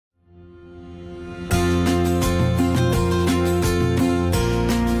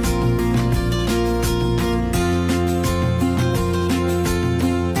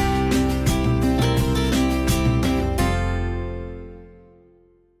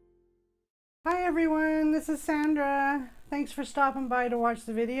everyone, this is Sandra. Thanks for stopping by to watch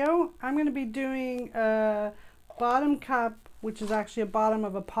the video. I'm going to be doing a bottom cup, which is actually a bottom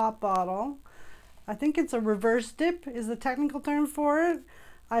of a pop bottle. I think it's a reverse dip is the technical term for it.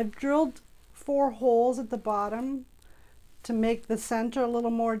 I've drilled 4 holes at the bottom to make the center a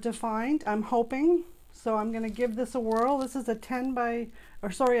little more defined, I'm hoping. So I'm going to give this a whirl. This is a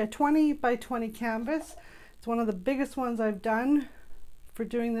 20 by 20 canvas. It's one of the biggest ones I've done for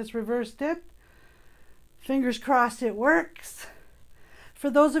doing this reverse dip. Fingers crossed it works.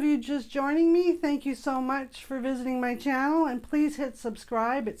 For those of you just joining me, thank you so much for visiting my channel, and please hit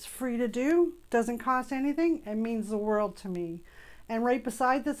subscribe. It's free to do, doesn't cost anything, and means the world to me. And right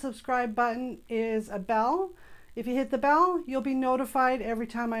beside the subscribe button is a bell. If you hit the bell, you'll be notified every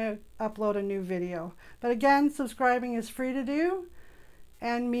time I upload a new video. But again, subscribing is free to do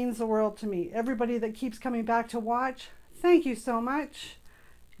and means the world to me. Everybody that keeps coming back to watch, thank you so much.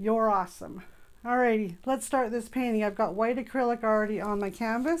 You're awesome. Alrighty, let's start this painting. I've got white acrylic already on my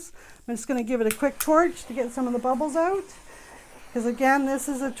canvas. I'm just going to give it a quick torch to get some of the bubbles out. Because again, this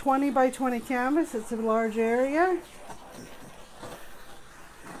is a 20 by 20 canvas. It's a large area.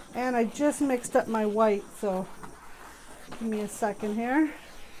 And I just mixed up my white, so give me a second here.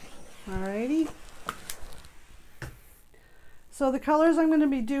 Alrighty. So the colors I'm going to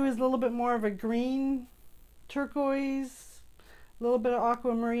be doing is a little bit more of a green, turquoise, a little bit of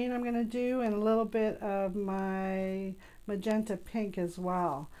aquamarine I'm going to do, and a little bit of my magenta pink as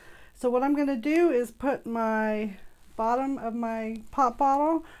well. So what I'm going to do is put my bottom of my pop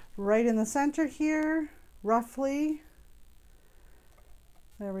bottle right in the center here, roughly.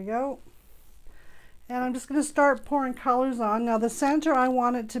 There we go. And I'm just going to start pouring colors on. Now the center, I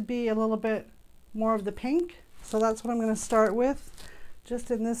want it to be a little bit more of the pink. So that's what I'm going to start with, just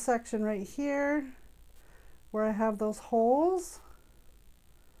in this section right here where I have those holes.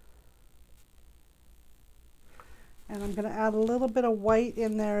 And I'm going to add a little bit of white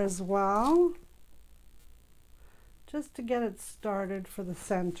in there as well, just to get it started for the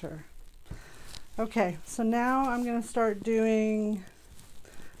center. Okay, so now I'm going to start doing,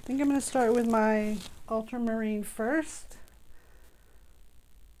 I think I'm going to start with my ultramarine first.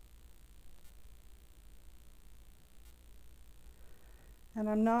 And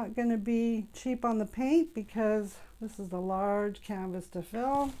I'm not going to be cheap on the paint because this is a large canvas to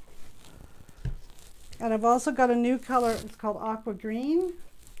fill. And I've also got a new color, it's called aqua green. I'm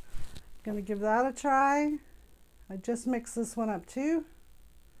going to give that a try. I just mixed this one up too.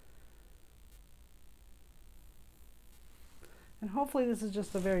 And hopefully this is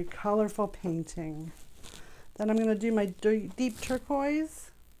just a very colorful painting. Then I'm going to do my deep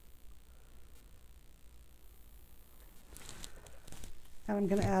turquoise. And I'm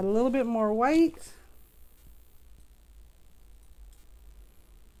going to add a little bit more white.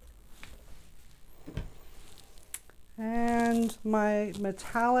 And my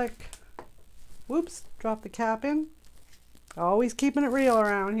metallic, whoops, dropped the cap in. Always keeping it real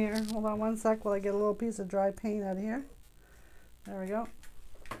around here. Hold on one sec while I get a little piece of dry paint out of here. There we go.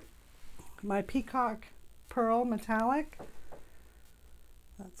 My peacock pearl metallic.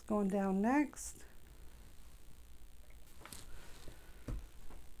 That's going down next.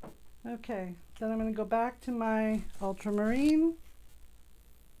 Okay, then I'm going to go back to my ultramarine.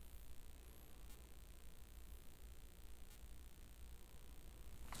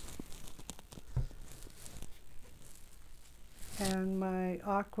 And my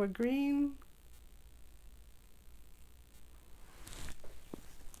aqua green.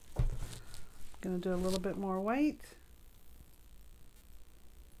 I'm going to do a little bit more white.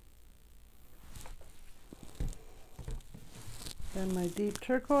 Then my deep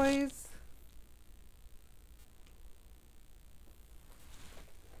turquoise.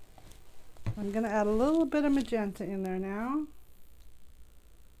 I'm going to add a little bit of magenta in there now.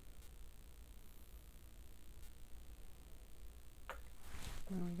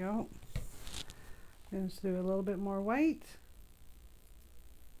 There we go. I'm going to do a little bit more white.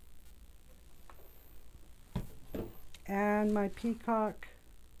 And my peacock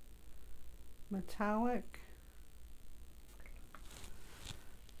metallic.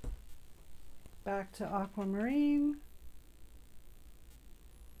 Back to aquamarine.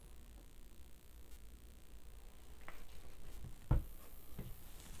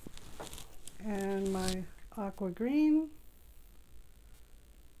 And my aqua green.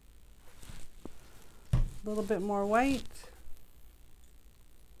 A little bit more white.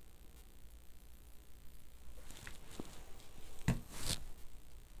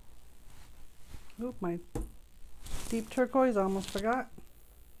 Oop, my deep turquoise, almost forgot.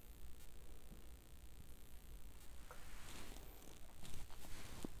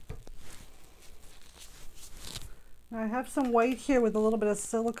 I have some white here with a little bit of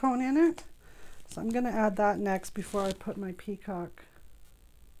silicone in it, so I'm going to add that next before I put my peacock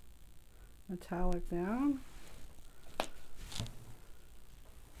metallic down.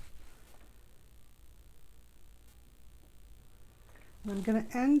 And I'm going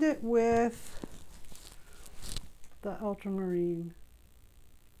to end it with the ultramarine.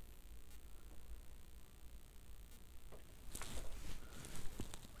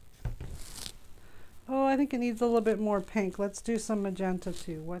 Oh, I think it needs a little bit more pink. Let's do some magenta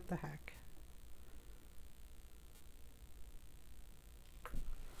too. What the heck?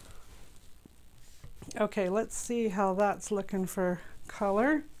 Okay, let's see how that's looking for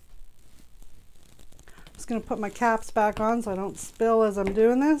color. I'm just going to put my caps back on so I don't spill as I'm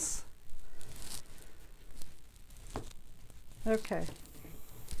doing this. Okay.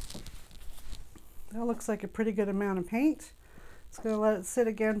 That looks like a pretty good amount of paint. Just going to let it sit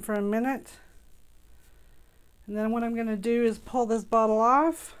again for a minute. And then what I'm going to do is pull this bottle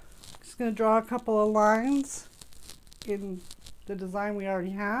off. I'm just going to draw a couple of lines in the design we already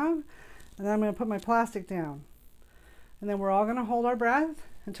have. And then I'm going to put my plastic down. And then we're all going to hold our breath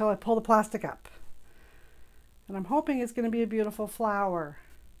until I pull the plastic up. And I'm hoping it's going to be a beautiful flower.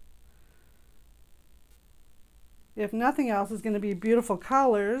 If nothing else, it's going to be beautiful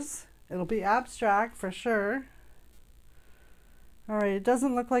colors. It'll be abstract for sure. Alright, it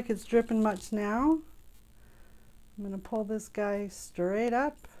doesn't look like it's dripping much now. I'm going to pull this guy straight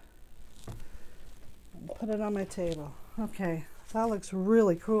up and put it on my table. Okay, so that looks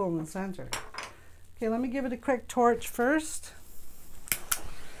really cool in the center. Okay, let me give it a quick torch first.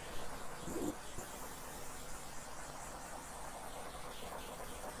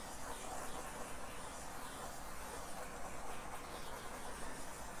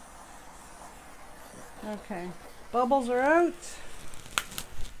 Okay, bubbles are out.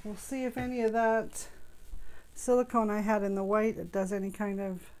 We'll see if any of that silicone I had in the white, it does any kind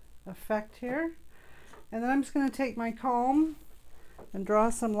of effect here. And then I'm just going to take my comb and draw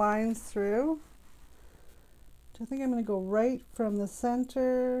some lines through. I think I'm going to go right from the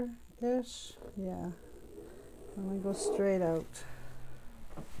center-ish. Yeah, I'm going to go straight out.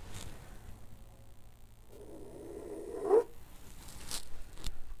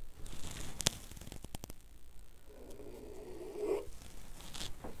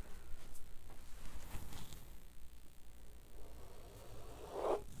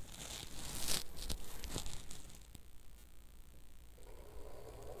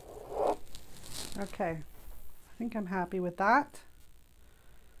 Okay, I think I'm happy with that.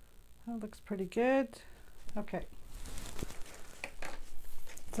 That looks pretty good. Okay.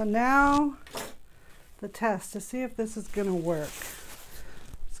 So now the test to see if this is going to work.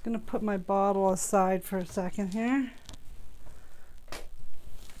 I'm just going to put my bottle aside for a second here.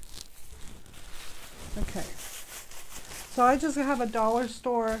 Okay. So I just have a dollar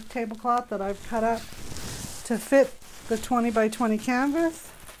store tablecloth that I've cut up to fit the 20 by 20 canvas.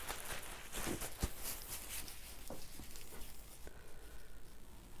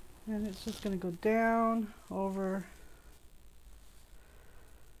 And it's just going to go down over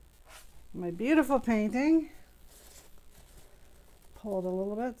my beautiful painting. Pull it a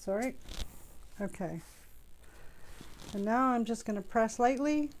little bit, sorry. Okay. And now I'm just going to press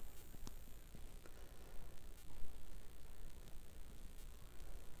lightly.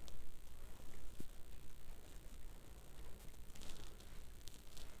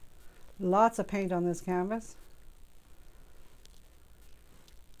 Lots of paint on this canvas.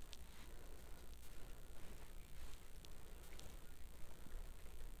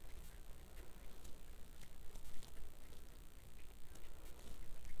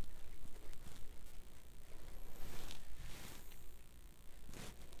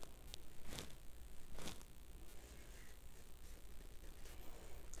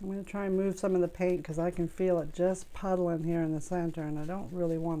 I'm going to try and move some of the paint because I can feel it just puddling here in the center, and I don't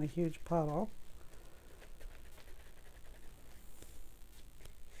really want a huge puddle.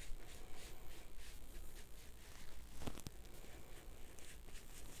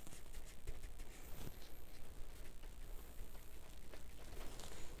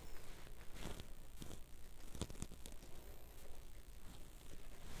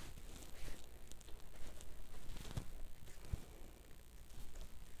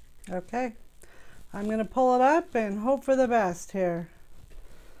 Okay, I'm going to pull it up and hope for the best here.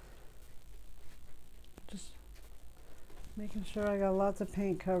 Just making sure I got lots of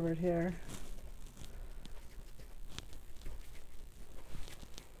paint covered here.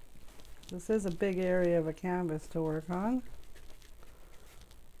 This is a big area of a canvas to work on.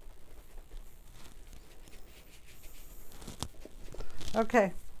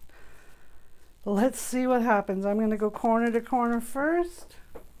 Okay, Let's see what happens. I'm going to go corner to corner first.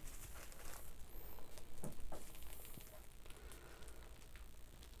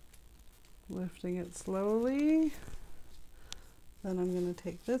 Lifting it slowly. Then I'm going to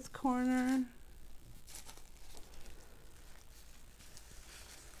take this corner.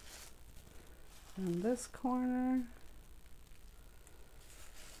 And this corner.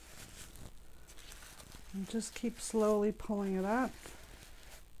 And just keep slowly pulling it up.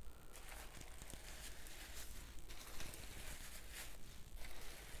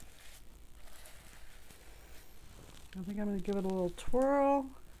 I think I'm going to give it a little twirl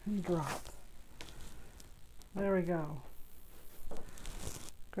and drop. There we go.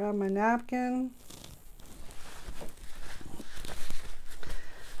 Grab my napkin.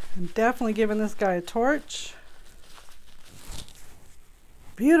 I'm definitely giving this guy a torch.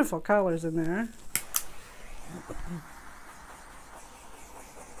 Beautiful colors in there.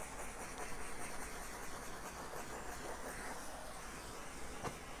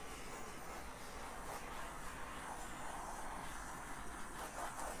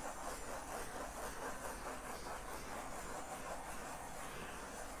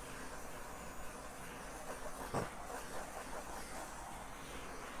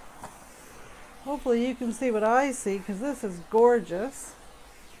 Hopefully you can see what I see, because this is gorgeous.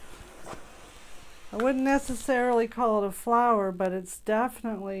 I wouldn't necessarily call it a flower, but it's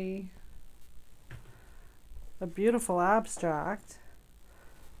definitely a beautiful abstract.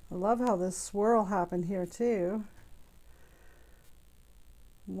 I love how this swirl happened here too.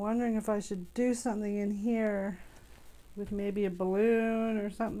 I'm wondering if I should do something in here with maybe a balloon or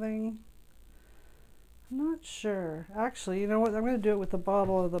something. I'm not sure. Actually, you know what? I'm going to do it with the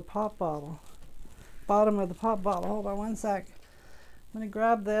bottle of the pop bottle. Bottom of the pop bottle. Hold on one sec. I'm going to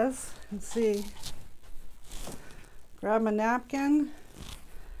grab this and see. Grab my napkin.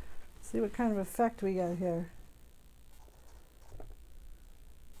 See what kind of effect we got here.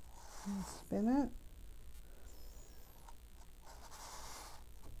 And spin it.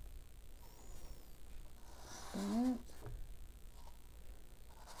 Spin it.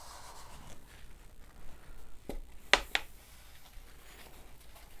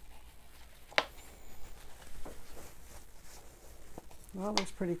 Well, that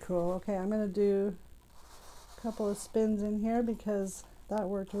looks pretty cool. Okay, I'm going to do a couple of spins in here because that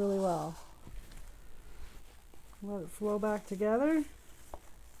worked really well. Let it flow back together.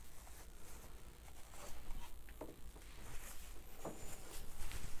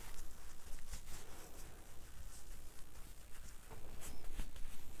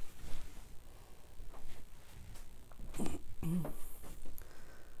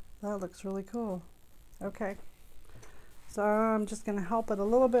 That looks really cool. Okay. So I'm just going to help it a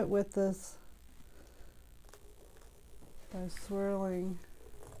little bit with this by swirling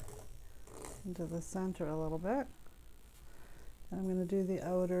into the center a little bit. I'm going to do the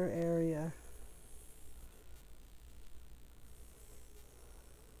outer area.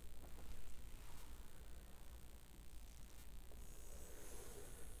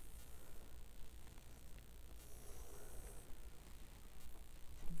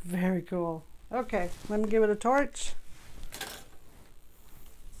 Very cool. Okay, let me give it a torch.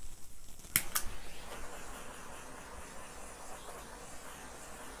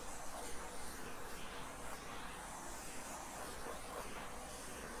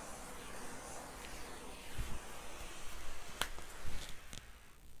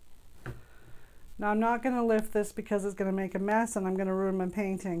 Now I'm not going to lift this because it's going to make a mess and I'm going to ruin my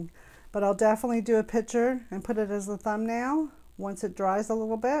painting. But I'll definitely do a picture and put it as the thumbnail once it dries a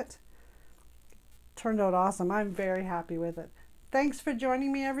little bit. Turned out awesome. I'm very happy with it. Thanks for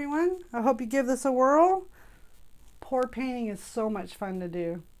joining me, everyone. I hope you give this a whirl. Pour painting is so much fun to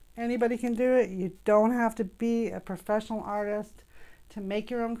do. Anybody can do it. You don't have to be a professional artist to make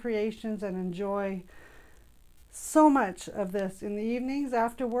your own creations and enjoy so much of this in the evenings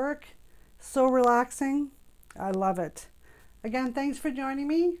after work. So relaxing. I love it. Again, thanks for joining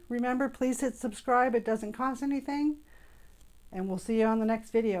me. Remember, please hit subscribe. It doesn't cost anything. And we'll see you on the next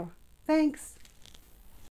video. Thanks.